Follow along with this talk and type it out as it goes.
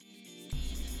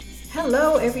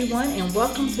Hello, everyone, and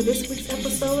welcome to this week's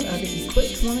episode of the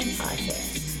Equipped Woman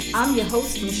Podcast. I'm your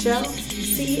host, Michelle,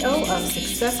 CEO of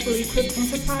Successfully Equipped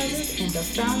Enterprises and the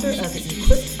founder of the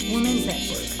Equipped Women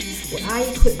Network, where I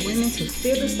equip women to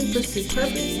fearlessly pursue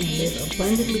purpose and live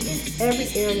abundantly in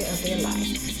every area of their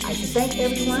life. I'd like to thank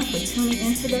everyone for tuning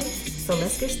in today, so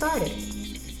let's get started.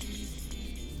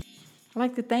 I'd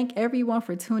like to thank everyone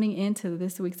for tuning in to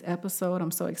this week's episode.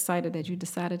 I'm so excited that you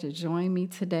decided to join me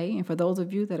today. And for those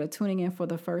of you that are tuning in for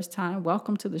the first time,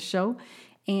 welcome to the show.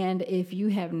 And if you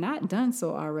have not done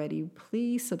so already,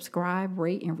 please subscribe,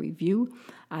 rate, and review.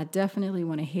 I definitely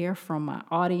want to hear from my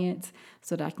audience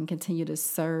so that I can continue to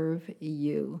serve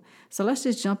you. So let's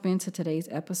just jump into today's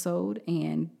episode.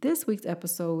 And this week's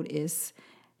episode is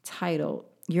titled,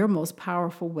 Your Most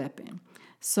Powerful Weapon.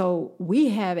 So we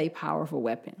have a powerful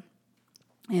weapon.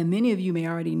 And many of you may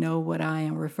already know what I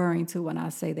am referring to when I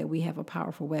say that we have a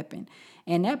powerful weapon.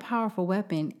 And that powerful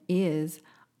weapon is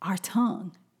our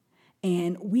tongue.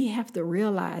 And we have to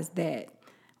realize that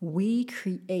we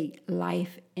create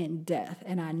life and death.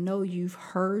 And I know you've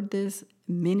heard this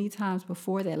many times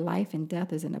before, that life and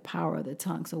death is in the power of the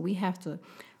tongue. So we have to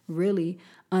really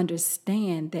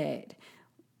understand that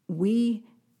we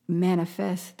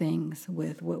manifest things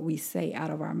with what we say out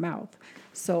of our mouth.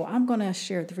 So I'm going to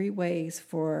share 3 ways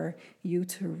for you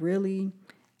to really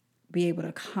be able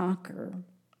to conquer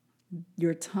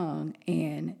your tongue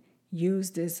and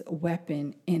use this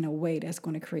weapon in a way that's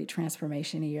going to create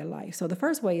transformation in your life. So the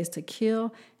first way is to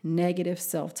kill negative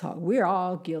self-talk. We're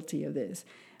all guilty of this.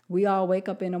 We all wake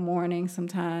up in the morning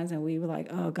sometimes and we were like,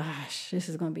 oh gosh, this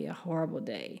is going to be a horrible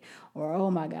day. Or, oh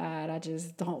my God, I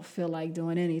just don't feel like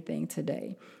doing anything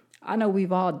today. I know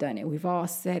we've all done it. We've all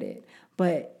said it.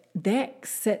 But that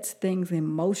sets things in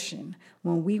motion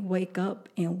when we wake up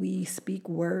and we speak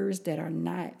words that are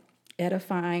not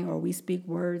edifying, or we speak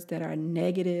words that are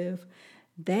negative.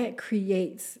 That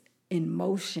creates in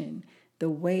motion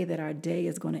the way that our day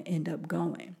is going to end up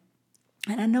going.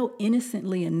 And I know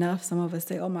innocently enough, some of us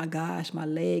say, oh my gosh, my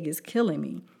leg is killing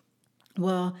me.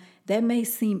 Well, that may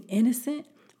seem innocent,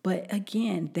 but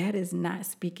again, that is not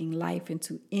speaking life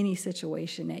into any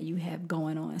situation that you have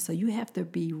going on. So you have to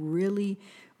be really,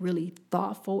 really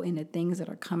thoughtful in the things that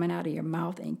are coming out of your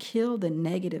mouth and kill the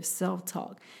negative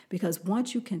self-talk. Because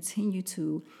once you continue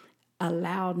to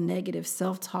allow negative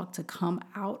self-talk to come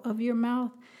out of your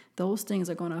mouth, those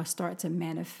things are going to start to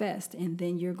manifest. And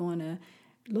then you're going to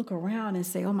look around and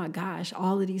say, oh my gosh,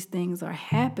 all of these things are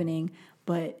happening.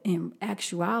 But in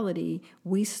actuality,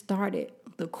 we started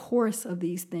the course of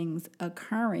these things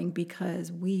occurring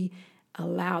because we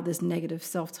allow this negative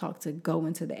self-talk to go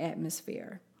into the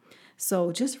atmosphere.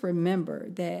 So just remember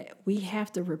that we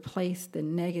have to replace the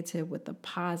negative with the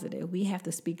positive. We have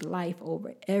to speak life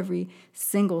over every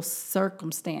single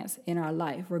circumstance in our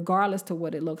life, regardless to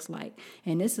what it looks like.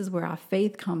 And this is where our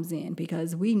faith comes in,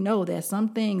 because we know that some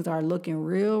things are looking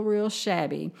real, real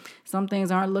shabby. Some things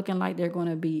aren't looking like they're going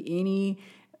to be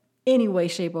any way,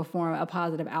 shape, or form a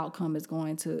positive outcome is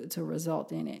going to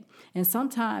result in it. And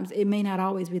sometimes it may not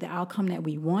always be the outcome that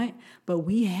we want, but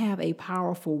we have a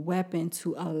powerful weapon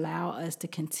to allow us to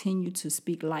continue to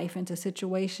speak life into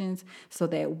situations so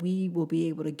that we will be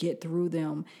able to get through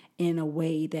them in a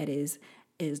way that is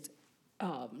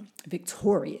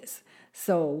victorious.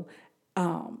 So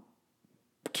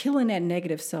killing that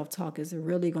negative self-talk is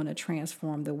really going to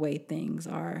transform the way things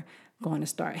are going to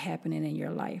start happening in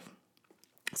your life.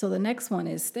 So the next one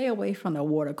is stay away from the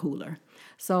water cooler.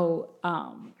 So,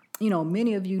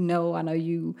 many of you know, I know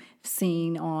you've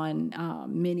seen on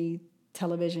many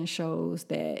television shows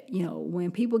that,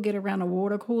 when people get around a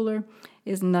water cooler,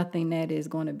 it's nothing that is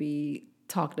going to be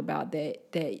talked about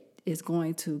that is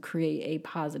going to create a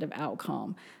positive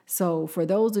outcome. So for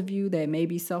those of you that may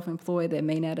be self-employed, that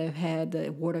may not have had the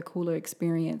water cooler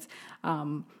experience,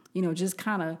 just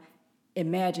kind of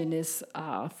imagine this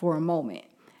for a moment.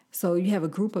 So you have a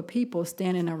group of people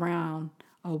standing around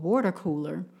a water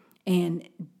cooler, and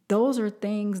those are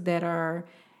things that are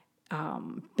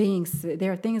being said.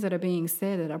 There are things that are being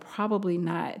said that are probably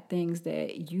not things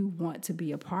that you want to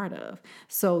be a part of.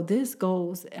 So this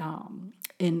goes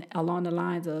in along the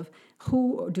lines of,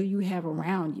 who do you have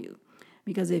around you?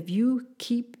 Because if you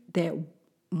keep that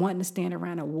wanting to stand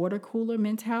around a water cooler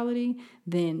mentality,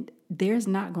 then there's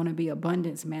not going to be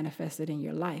abundance manifested in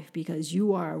your life, because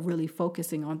you are really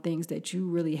focusing on things that you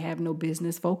really have no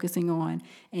business focusing on,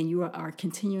 and you are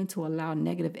continuing to allow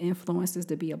negative influences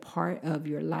to be a part of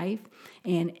your life.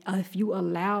 And if you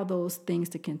allow those things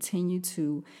to continue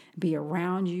to be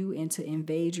around you and to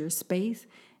invade your space,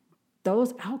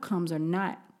 those outcomes are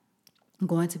not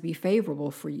going to be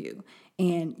favorable for you.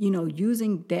 And,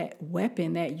 using that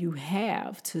weapon that you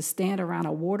have to stand around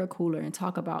a water cooler and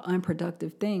talk about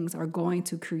unproductive things are going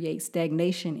to create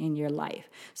stagnation in your life.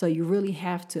 So you really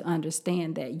have to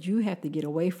understand that you have to get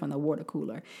away from the water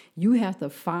cooler. You have to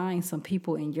find some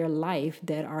people in your life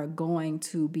that are going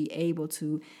to be able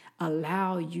to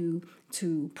allow you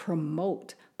to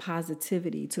promote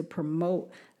positivity, to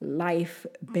promote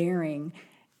life-bearing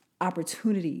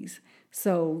opportunities.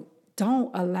 So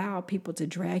don't allow people to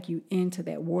drag you into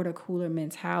that water cooler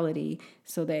mentality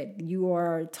so that you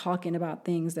are talking about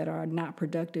things that are not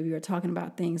productive. You're talking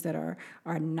about things that are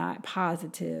not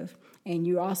positive. And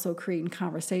you're also creating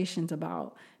conversations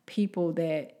about people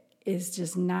that is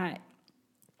just not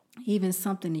even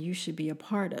something that you should be a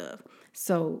part of.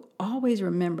 So always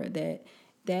remember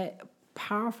that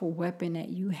powerful weapon that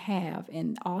you have,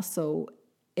 and also,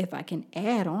 if I can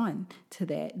add on to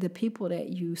that, the people that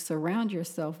you surround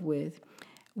yourself with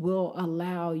will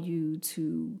allow you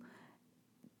to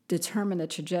determine the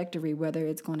trajectory, whether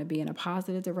it's going to be in a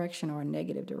positive direction or a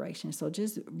negative direction. So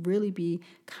just really be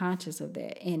conscious of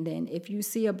that. And then if you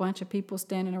see a bunch of people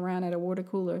standing around at a water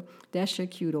cooler, that's your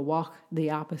cue to walk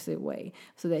the opposite way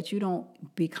so that you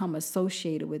don't become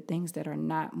associated with things that are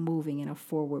not moving in a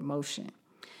forward motion.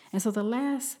 And so the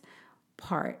last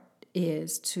part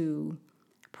is to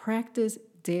practice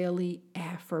daily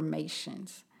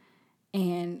affirmations.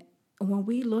 And when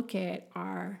we look at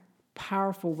our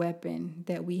powerful weapon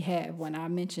that we have, when I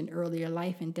mentioned earlier,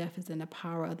 life and death is in the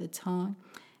power of the tongue,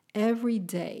 every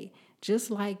day, just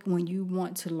like when you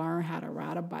want to learn how to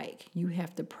ride a bike, you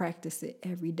have to practice it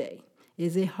every day.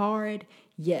 Is it hard?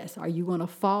 Yes. Are you going to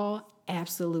fall?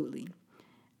 Absolutely.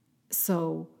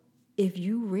 So if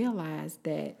you realize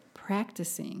that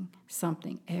practicing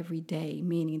something every day,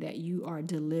 meaning that you are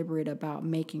deliberate about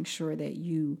making sure that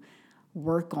you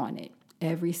work on it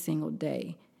every single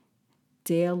day,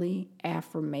 daily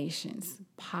affirmations,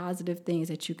 positive things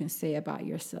that you can say about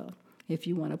yourself. If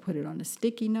you want to put it on a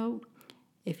sticky note,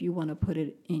 if you want to put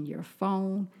it in your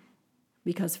phone,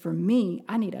 because for me,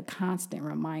 I need a constant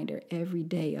reminder every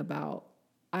day about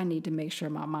I need to make sure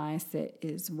my mindset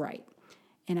is right.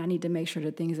 And I need to make sure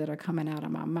the things that are coming out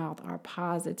of my mouth are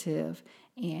positive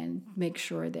and make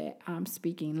sure that I'm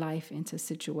speaking life into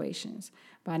situations.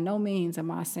 By no means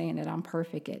am I saying that I'm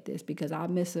perfect at this, because I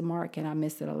miss a mark and I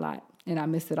miss it a lot and I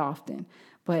miss it often.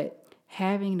 But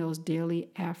having those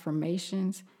daily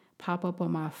affirmations pop up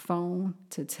on my phone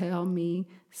to tell me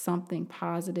something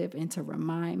positive and to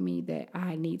remind me that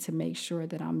I need to make sure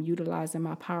that I'm utilizing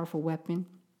my powerful weapon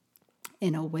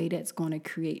in a way that's going to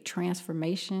create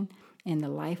transformation in the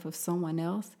life of someone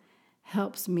else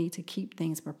helps me to keep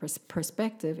things in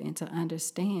perspective and to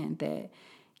understand that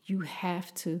you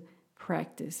have to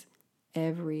practice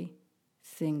every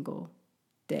single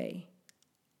day,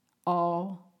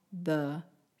 all the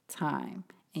time.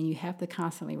 And you have to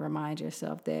constantly remind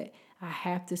yourself that I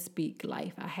have to speak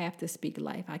life. I have to speak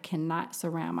life. I cannot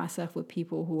surround myself with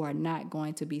people who are not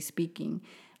going to be speaking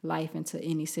life into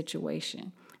any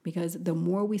situation. Because the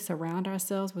more we surround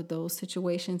ourselves with those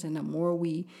situations and the more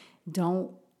we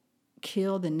don't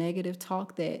kill the negative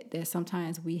talk that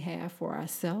sometimes we have for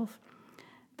ourselves,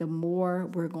 the more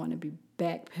we're going to be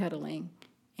backpedaling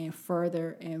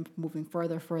and moving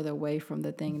further away from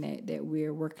the thing that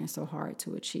we're working so hard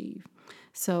to achieve.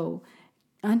 So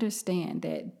understand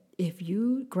that if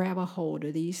you grab a hold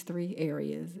of these 3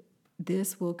 areas,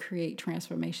 this will create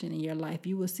transformation in your life.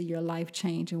 You will see your life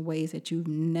change in ways that you've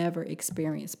never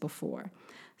experienced before.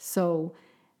 So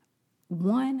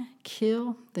 1,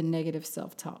 kill the negative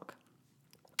self-talk.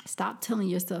 Stop telling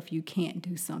yourself you can't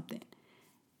do something.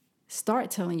 Start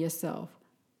telling yourself,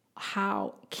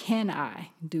 how can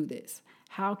I do this?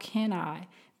 How can I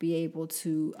be able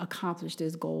to accomplish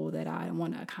this goal that I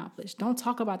want to accomplish? Don't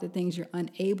talk about the things you're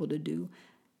unable to do.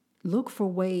 Look for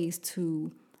ways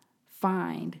to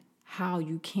find how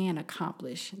you can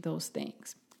accomplish those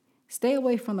things. Stay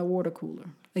away from the water cooler.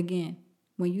 Again,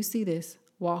 when you see this,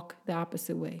 walk the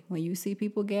opposite way. When you see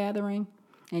people gathering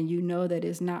and you know that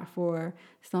it's not for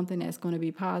something that's going to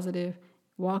be positive,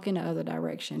 walk in the other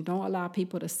direction. Don't allow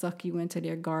people to suck you into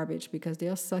their garbage, because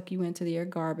they'll suck you into their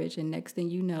garbage, and next thing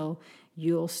you know,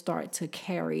 you'll start to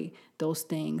carry those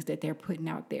things that they're putting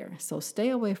out there. So stay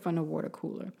away from the water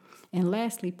cooler. And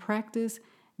lastly, practice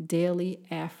daily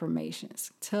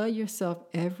affirmations. Tell yourself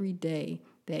every day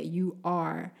that you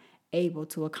are able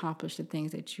to accomplish the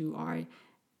things that you are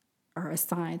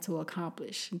assigned to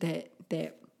accomplish,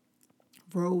 that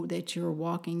road that you're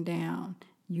walking down,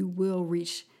 you will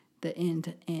reach the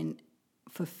end and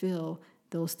fulfill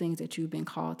those things that you've been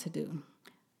called to do.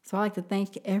 So I'd like to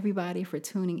thank everybody for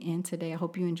tuning in today. I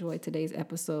hope you enjoyed today's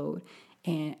episode.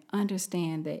 And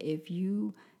understand that if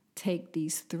you take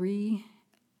these 3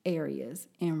 areas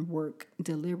and work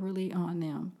deliberately on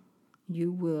them,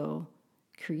 you will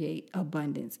create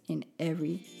abundance in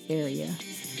every area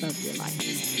of your life.